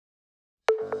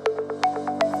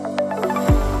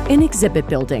In exhibit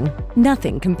building,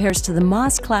 nothing compares to the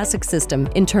Moss Classic system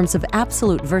in terms of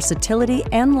absolute versatility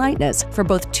and lightness for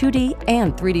both 2D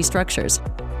and 3D structures.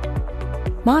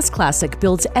 Moss Classic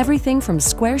builds everything from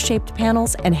square-shaped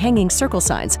panels and hanging circle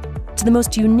signs to the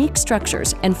most unique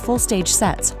structures and full-stage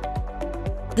sets.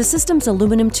 The system's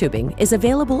aluminum tubing is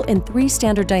available in 3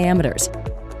 standard diameters.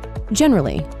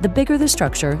 Generally, the bigger the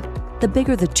structure, the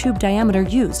bigger the tube diameter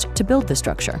used to build the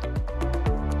structure.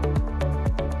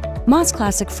 Moss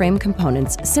Classic frame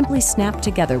components simply snap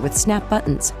together with snap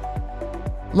buttons.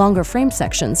 Longer frame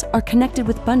sections are connected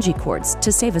with bungee cords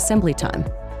to save assembly time.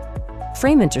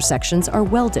 Frame intersections are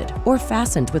welded or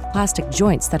fastened with plastic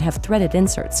joints that have threaded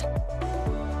inserts.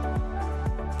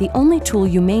 The only tool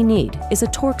you may need is a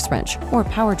Torx wrench or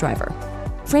power driver.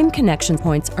 Frame connection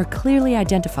points are clearly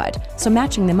identified, so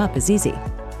matching them up is easy.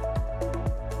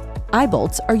 Eye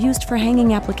bolts are used for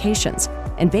hanging applications,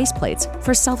 and base plates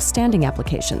for self-standing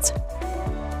applications.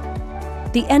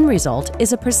 The end result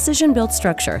is a precision-built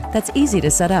structure that's easy to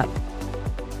set up.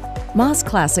 Moss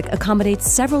Classic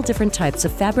accommodates several different types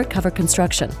of fabric cover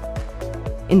construction.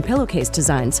 In pillowcase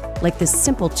designs, like this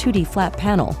simple 2D flat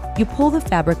panel, you pull the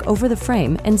fabric over the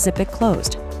frame and zip it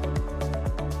closed.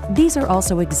 These are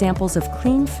also examples of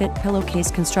clean-fit pillowcase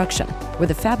construction, where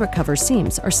the fabric cover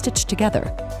seams are stitched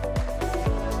together.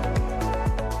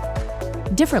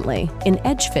 Differently, in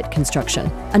edge-fit construction,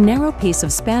 a narrow piece of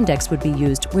spandex would be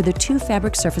used where the 2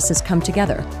 fabric surfaces come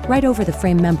together, right over the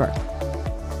frame member.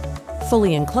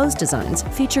 Fully enclosed designs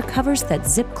feature covers that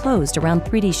zip closed around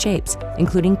 3D shapes,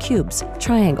 including cubes,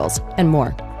 triangles, and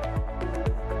more.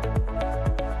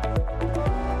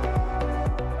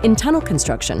 In tunnel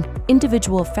construction,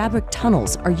 individual fabric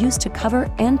tunnels are used to cover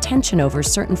and tension over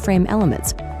certain frame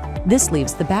elements. This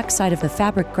leaves the backside of the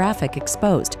fabric graphic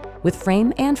exposed, with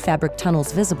frame and fabric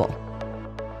tunnels visible.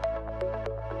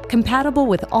 Compatible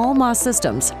with all Moss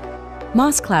systems,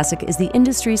 Moss Classic is the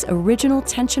industry's original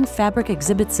tension fabric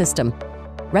exhibit system,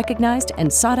 recognized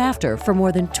and sought after for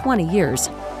more than 20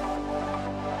 years.